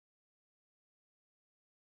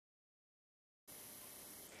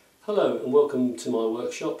Hello and welcome to my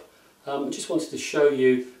workshop. I just wanted to show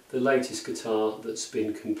you the latest guitar that's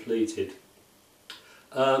been completed.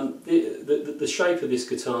 The shape of this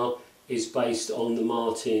guitar is based on the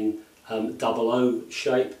Martin 00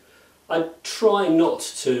 shape. I try not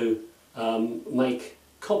to make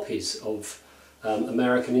copies of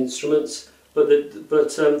American instruments, but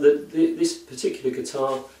this particular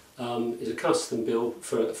guitar is a custom build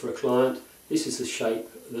for a client. This is the shape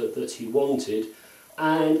that he wanted,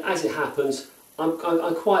 and as it happens, I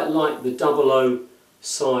quite like the 00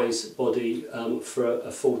 size body for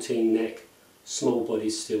a 14 neck small body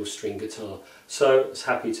steel string guitar, so I was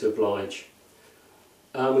happy to oblige.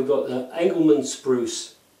 We've got the Englemann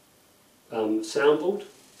spruce soundboard.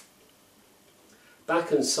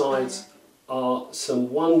 Back and sides are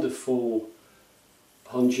some wonderful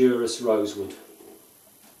Honduras rosewood.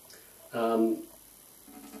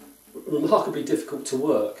 Remarkably difficult to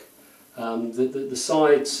work. The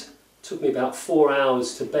sides took me about 4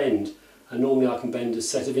 hours to bend, and normally I can bend a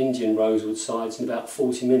set of Indian rosewood sides in about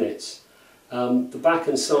 40 minutes. The back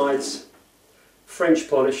and sides, French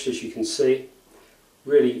polished, as you can see,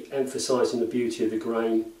 really emphasising the beauty of the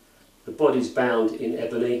grain. The body's bound in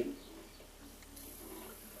ebony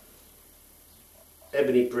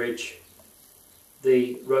bridge.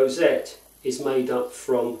 The rosette is made up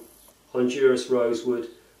from Honduras rosewood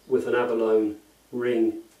with an abalone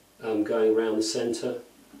ring going around the centre.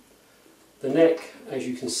 The neck, as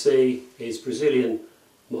you can see, is Brazilian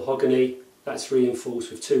mahogany. That's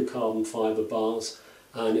reinforced with 2 carbon fibre bars,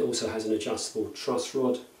 and it also has an adjustable truss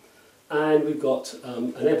rod. And we've got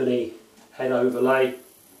an ebony head overlay,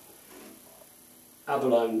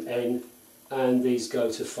 abalone N, and these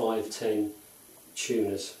go to 510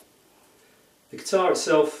 tuners. The guitar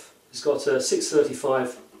itself has got a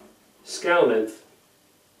 635 scale length,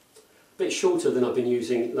 a bit shorter than I've been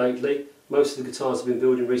using lately. Most of the guitars I've been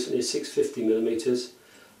building recently are 650mm,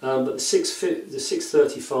 but the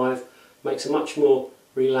 635 makes a much more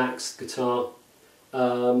relaxed guitar,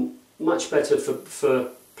 much better for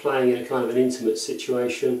playing in a kind of an intimate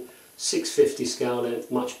situation. 650 scale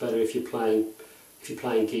length, much better if you're playing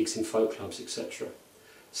gigs in folk clubs, etc.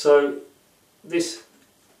 So this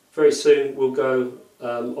very soon will go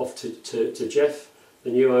off to Geoff,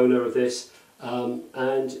 the new owner of this,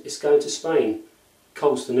 and it's going to Spain.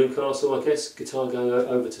 Coles to Newcastle, I guess, guitar going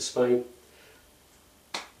over to Spain.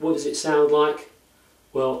 What does it sound like?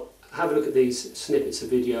 Well, have a look at these snippets of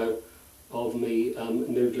video of me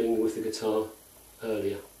noodling with the guitar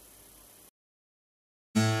earlier.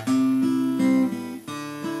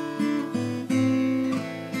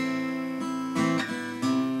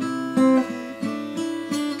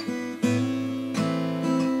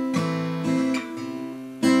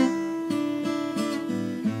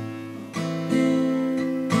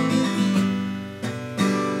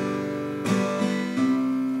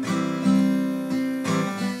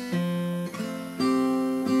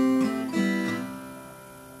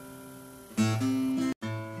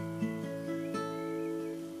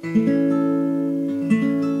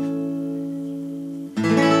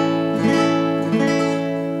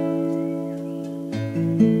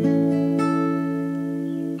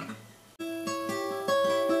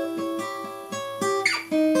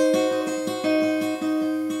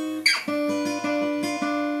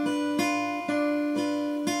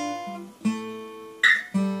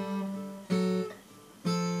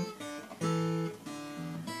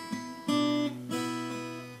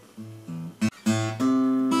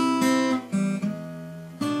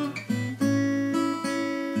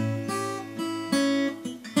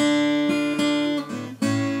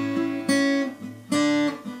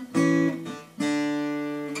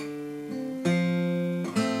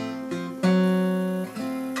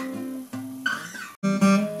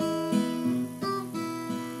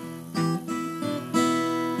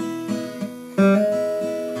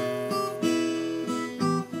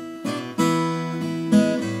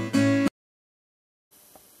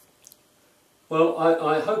 Well,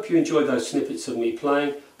 I hope you enjoyed those snippets of me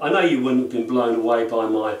playing. I know you wouldn't have been blown away by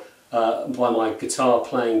my guitar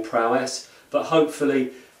playing prowess, but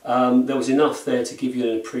hopefully there was enough there to give you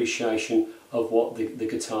an appreciation of what the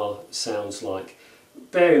guitar sounds like.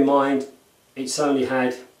 Bear in mind, it's only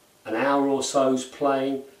had an hour or so's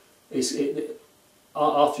playing.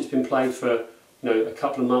 After it's been played for a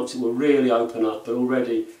couple of months, it will really open up. But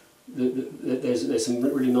already there's some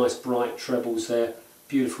really nice bright trebles there.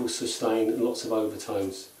 Beautiful sustain and lots of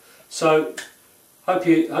overtones. So hope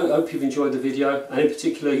you've enjoyed the video, and in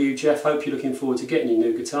particular you, Geoff, hope you're looking forward to getting your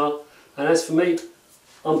new guitar. And as for me,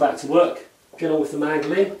 I'm back to work, get on with the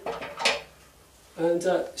mandolin, and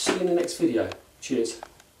see you in the next video. Cheers.